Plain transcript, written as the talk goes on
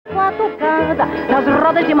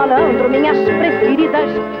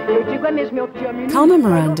Carmen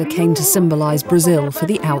Miranda came to symbolise Brazil for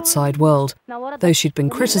the outside world, though she'd been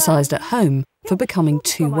criticised at home for becoming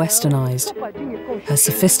too westernised. Her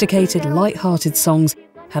sophisticated, light-hearted songs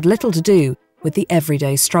had little to do with the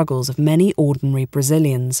everyday struggles of many ordinary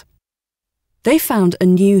Brazilians. They found a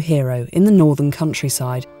new hero in the northern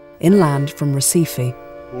countryside, inland from Recife.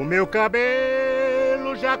 O meu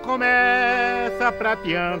cabelo já começa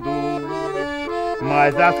prateando,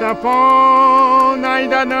 mas a sanfona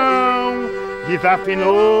ainda não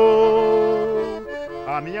desafinou.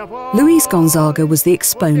 Luis Gonzaga was the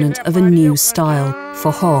exponent of a new style,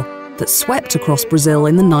 forro, that swept across Brazil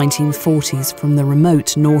in the 1940s from the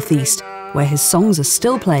remote northeast, where his songs are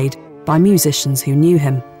still played by musicians who knew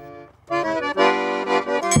him.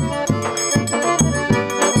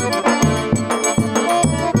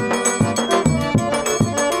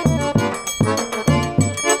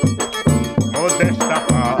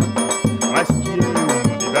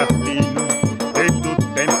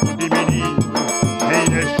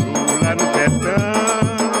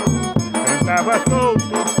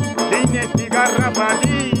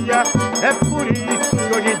 É por isso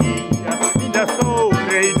que hoje em dia ainda sou o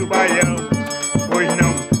rei do baião. Pois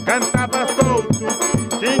não cantava solto,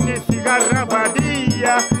 tinha esse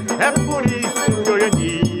garravadia. É por isso que hoje em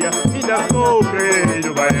dia ainda sou o rei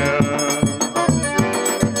do baião.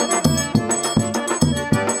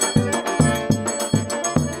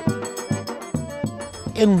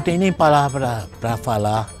 Eu não tenho nem palavra para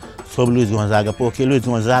falar sobre Luis Gonzaga, porque Luis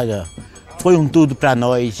Gonzaga foi um tudo para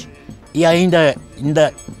nós. E ainda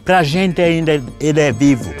pra gente ainda ele é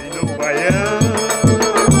vivo.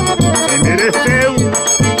 Quem mereceu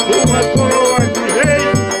uma coroa de rei,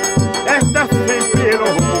 esta sempre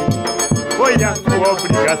honrou, foi a sua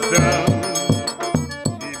obrigação.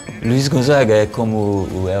 Luis Gonzaga é como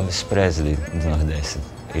o Elvis Presley do Nordeste.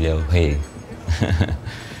 Ele é o rei.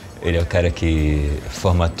 Ele é o cara que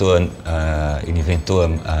formatou, ele inventou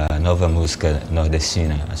a nova música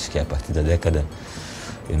nordestina, acho que é a partir da década.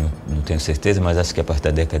 Eu não tenho certeza, mas acho que a partir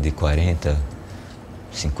da década de 40,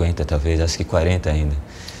 50 talvez, acho que 40 ainda.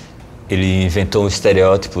 Ele inventou um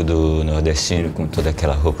estereótipo do nordestino com toda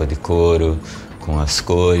aquela roupa de couro, com as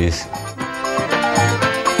cores.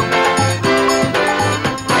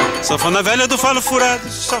 Sanfona velha do falo furado,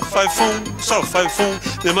 só faz fum,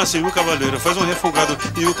 mesmo assim o cavaleiro faz um refogado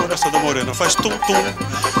e o coração da morena faz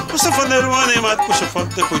tum-tum. O sanfoneiro animado puxa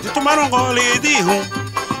foto depois de tomar um gole de rum.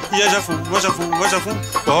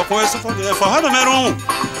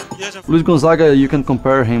 Luis Gonzaga, you can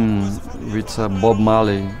compare him with Bob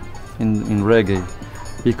Marley in reggae,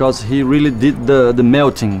 because he really did the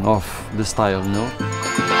melting of the style, you know?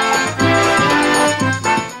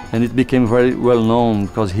 And it became very well known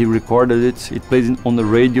because he recorded it, it played on the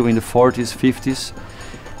radio in the 40s, 50s,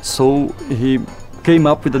 so he came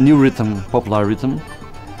up with a new rhythm, popular rhythm.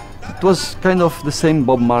 It was kind of the same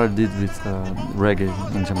Bob Marley did with reggae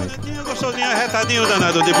in Jamaica.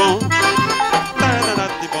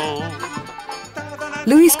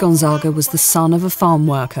 Luis Gonzaga was the son of a farm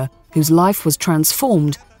worker whose life was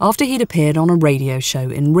transformed after he'd appeared on a radio show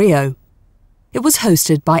in Rio. It was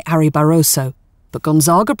hosted by Ari Barroso, but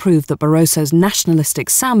Gonzaga proved that Barroso's nationalistic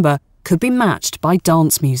samba could be matched by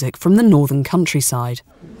dance music from the northern countryside.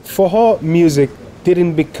 Forró music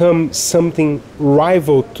didn't become something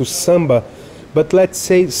rival to samba, but let's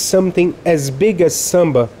say something as big as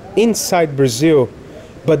samba inside Brazil,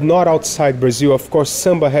 but not outside Brazil. Of course,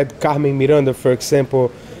 samba had Carmen Miranda, for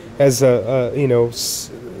example, as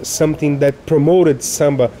something that promoted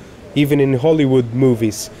samba even in Hollywood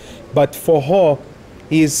movies. But forró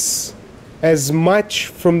is as much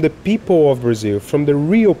from the people of Brazil, from the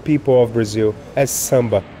real people of Brazil, as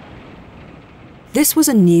samba. This was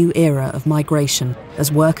a new era of migration,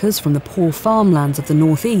 as workers from the poor farmlands of the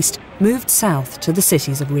northeast moved south to the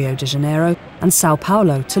cities of Rio de Janeiro and Sao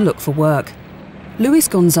Paulo to look for work. Luis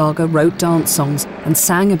Gonzaga wrote dance songs and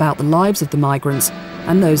sang about the lives of the migrants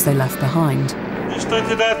and those they left behind.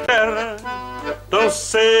 Distante da terra, tão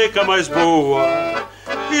seca, mas boa,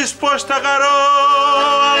 exposta a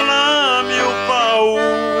garoa, lame o pau.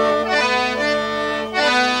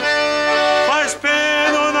 Faz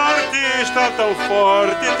pena o nortista tão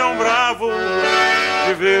forte e tão bravo,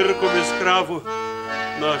 viver como escravo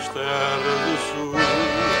nas terras do sul.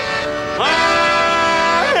 Ai,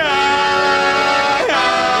 ai, ai,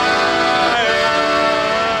 ai.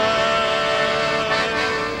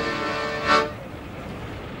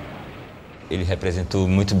 Ele representou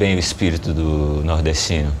muito bem o espírito do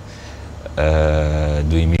nordestino,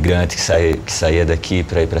 do imigrante que saía daqui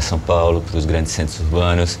para ir para São Paulo, para os grandes centros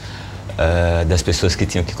urbanos, das pessoas que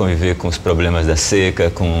tinham que conviver com os problemas da seca,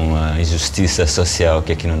 com a injustiça social,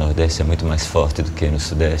 que aqui no Nordeste é muito mais forte do que no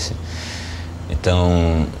Sudeste.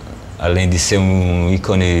 Então, além de ser um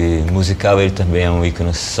ícone musical, ele também é um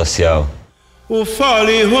ícone social. O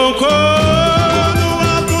fole roncou no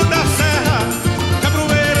alto da serra,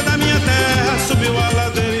 cabroeira da minha terra, subiu a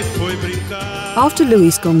ladeira e foi brincar. After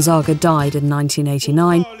Luis Gonzaga died in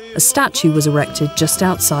 1989, a statue was erected just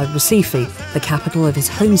outside Recife, the capital of his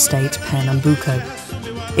home state, Pernambuco.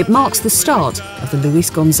 It marks the start of the Luis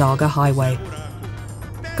Gonzaga Highway.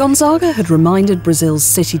 Gonzaga had reminded Brazil's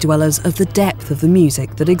city dwellers of the depth of the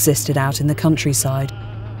music that existed out in the countryside,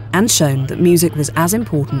 and shown that music was as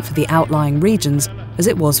important for the outlying regions as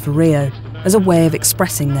it was for Rio, as a way of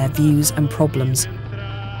expressing their views and problems.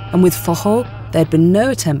 And with forro, there had been no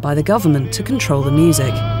attempt by the government to control the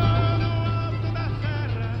music.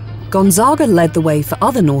 Gonzaga led the way for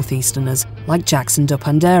other northeasterners like Jackson do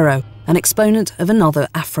Pandeiro, an exponent of another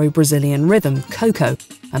Afro-Brazilian rhythm, coco,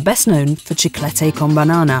 and best known for chiclete com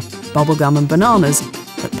banana, bubblegum and bananas,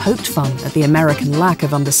 that poked fun at the American lack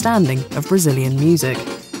of understanding of Brazilian music.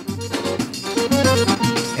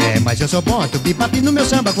 Mas eu sou bom, bebop no meu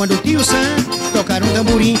samba quando o tio Sam tocaram um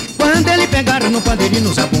tamborim. Quando ele pegaram no pandeirinho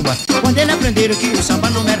no zabumba, quando ele aprenderam que o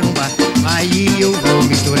samba não é rumba, aí eu vou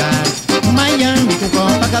misturar Miami com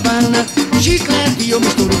Copacabana, chiclete eu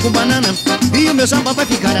misturo com banana, e o meu samba vai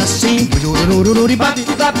ficar assim.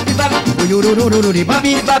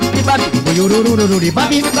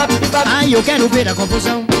 Ai, eu quero ver a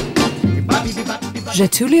confusão.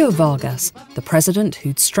 Getulio Vargas, the president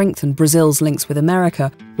who'd strengthened Brazil's links with America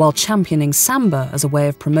while championing samba as a way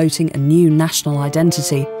of promoting a new national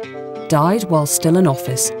identity, died while still in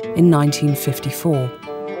office in 1954.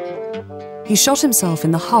 He shot himself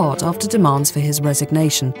in the heart after demands for his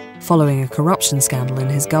resignation following a corruption scandal in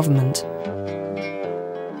his government.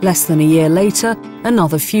 Less than a year later,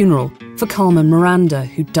 another funeral for Carmen Miranda,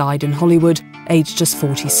 who died in Hollywood, aged just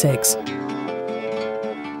 46.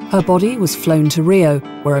 Her body was flown to Rio,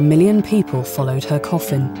 where 1 million people followed her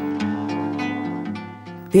coffin.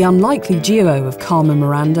 The unlikely duo of Carmen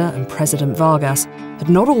Miranda and President Vargas had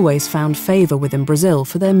not always found favour within Brazil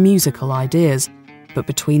for their musical ideas, but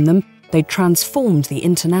between them, they'd transformed the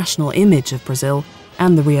international image of Brazil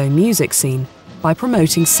and the Rio music scene by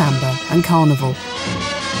promoting samba and carnival.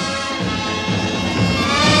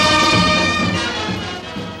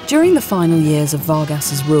 During the final years of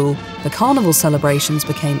Vargas's rule, the carnival celebrations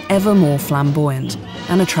became ever more flamboyant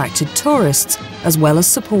and attracted tourists as well as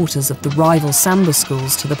supporters of the rival samba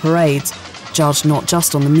schools to the parades, judged not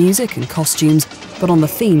just on the music and costumes, but on the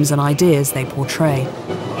themes and ideas they portray.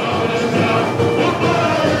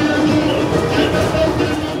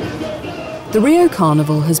 The Rio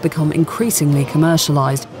Carnival has become increasingly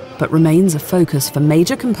commercialised, but remains a focus for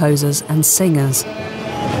major composers and singers.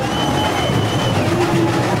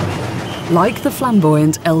 Like the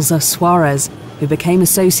flamboyant Elza Soares, who became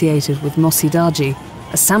associated with Mocidade,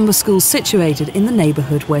 a samba school situated in the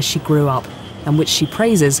neighbourhood where she grew up, and which she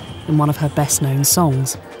praises in one of her best-known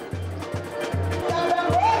songs.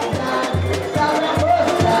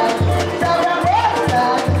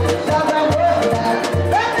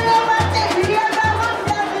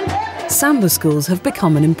 Samba schools have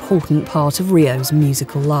become an important part of Rio's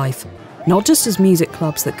musical life, not just as music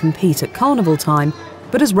clubs that compete at carnival time,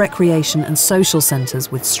 but as recreation and social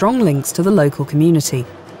centres with strong links to the local community.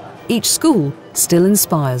 Each school still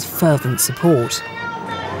inspires fervent support.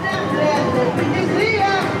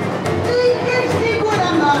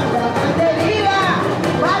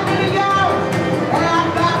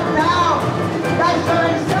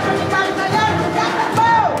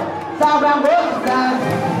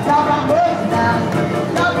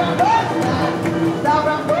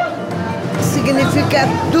 Significa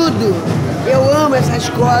tudo. Eu amo essa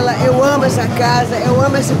escola, eu amo essa casa, eu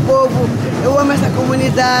amo esse povo, eu amo essa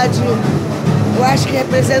comunidade. Eu acho que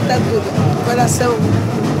representa tudo, coração.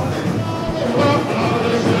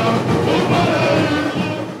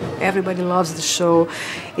 Everybody loves the show.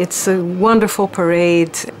 It's a wonderful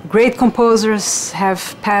parade. Great composers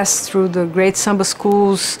have passed through the great samba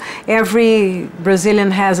schools. Every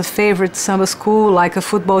Brazilian has a favorite samba school, like a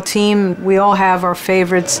football team. We all have our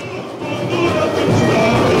favorites.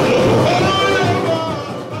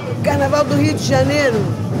 O Carnaval do Rio de Janeiro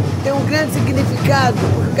tem um grande significado,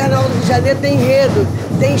 porque o Carnaval do Rio de Janeiro tem enredo,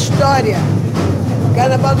 tem história. O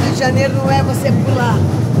Carnaval do Rio de Janeiro não é você pular.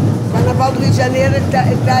 O Carnaval do Rio de Janeiro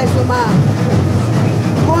traz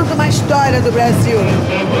conta uma história do Brasil.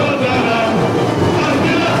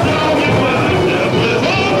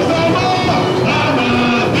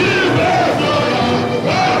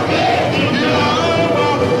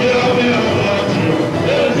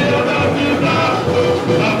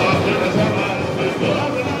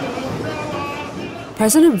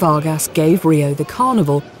 President Vargas gave Rio the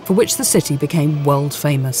carnival for which the city became world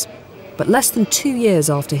famous. But less than 2 years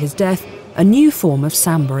after his death, a new form of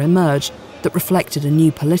samba emerged that reflected a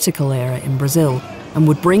new political era in Brazil and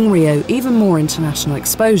would bring Rio even more international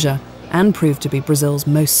exposure and prove to be Brazil's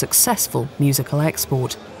most successful musical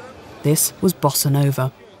export. This was Bossa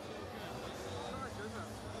Nova.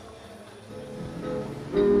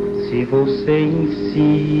 Se você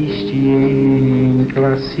insiste em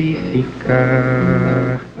classificar.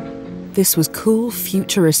 This was cool,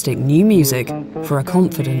 futuristic new music for a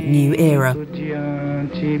confident new era.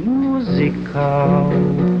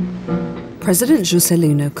 President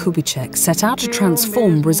Juscelino Kubitschek set out to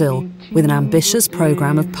transform Brazil with an ambitious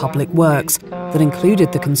program of public works that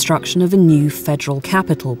included the construction of a new federal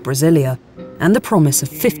capital, Brasilia, and the promise of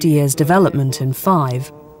 50 years development in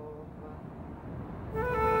 5.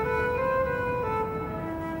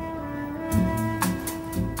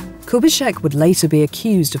 Kubitschek would later be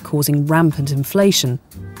accused of causing rampant inflation,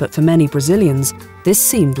 but for many Brazilians, this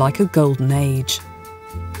seemed like a golden age.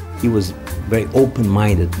 He was very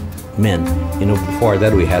open-minded man. You know, before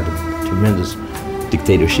that we had a tremendous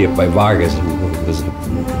dictatorship by Vargas, who was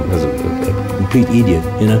a complete idiot,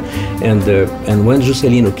 you know. And when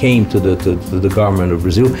Juscelino came to the government of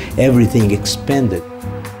Brazil, everything expanded.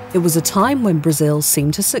 It was a time when Brazil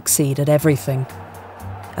seemed to succeed at everything.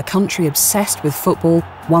 A country obsessed with football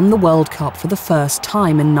won the World Cup for the first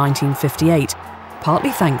time in 1958, partly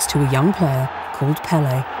thanks to a young player called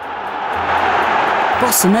Pelé.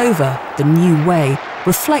 Bossa Nova, the new way,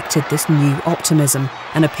 reflected this new optimism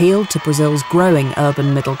and appealed to Brazil's growing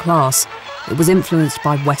urban middle class. It was influenced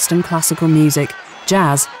by Western classical music,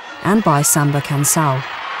 jazz, and by samba canção.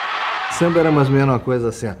 Samba era mais ou menos uma coisa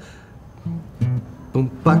assim, ó.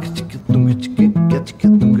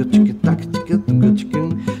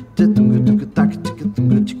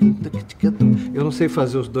 Eu não sei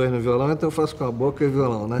fazer os dois no violão, então eu faço com a boca e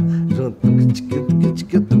violão, né?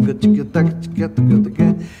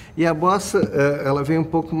 E a bossa, ela vem um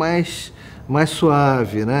pouco mais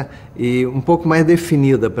suave, né? E um pouco mais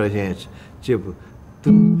definida pra gente. Tipo...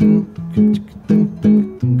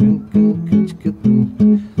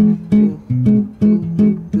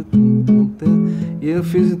 E eu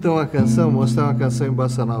fiz então uma canção, mostrar uma canção em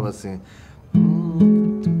bossa nova assim.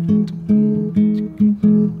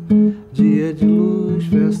 Dia de luz,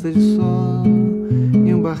 festa de sol,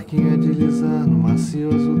 e um barquinho a deslizar no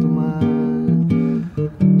macio azul do mar.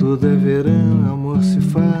 Tudo é verão, amor se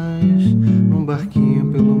faz, num barquinho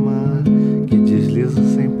pelo mar, que desliza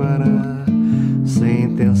sem parar, sem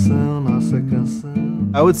intenção, nossa canção.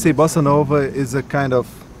 I would say Bossa Nova is a kind of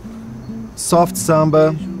soft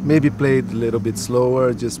samba, maybe played a little bit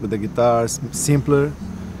slower, just with the guitars, simpler,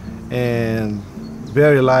 and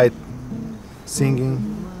very light singing,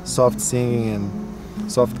 soft singing and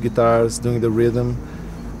soft guitars doing the rhythm.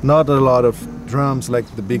 Not a lot of drums like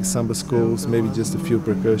the big samba schools, maybe just a few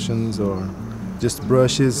percussions or just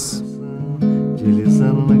brushes.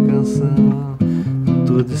 Deslizando na canção,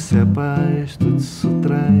 tudo isso é paz, tudo isso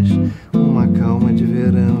traz uma calma de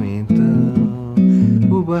verão, então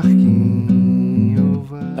o barquinho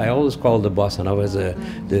vai. I always call the bossa nova as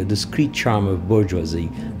the discreet charm of bourgeoisie,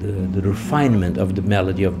 the refinement of the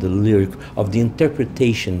melody, of the lyric, of the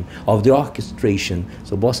interpretation, of the orchestration.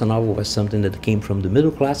 So bossa nova was something that came from the middle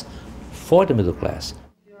class for the middle class.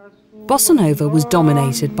 Bossa Nova was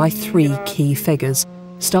dominated by 3 key figures,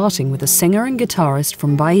 starting with a singer and guitarist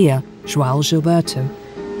from Bahia, Joao Gilberto.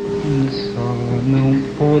 Só não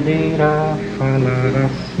poderá falar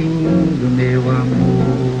assim do meu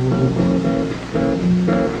amor.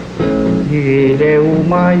 Ele é o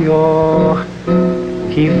maior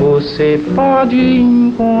que você pode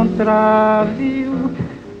encontrar, viu?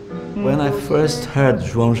 When I first heard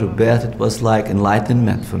João Gilberto, it was like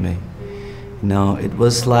enlightenment for me. You know, it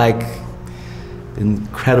was like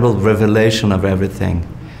incredible revelation of everything,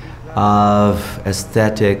 of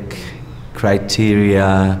aesthetic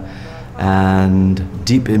criteria and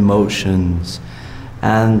deep emotions,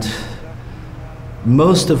 and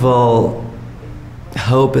most of all,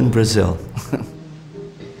 hope in Brazil.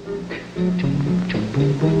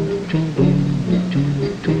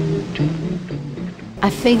 I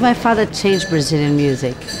think my father changed Brazilian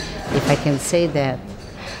music, if I can say that.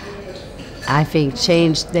 I think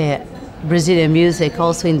changed the Brazilian music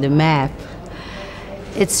also in the map.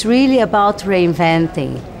 It's really about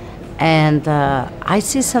reinventing, and I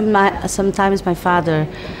see sometimes my father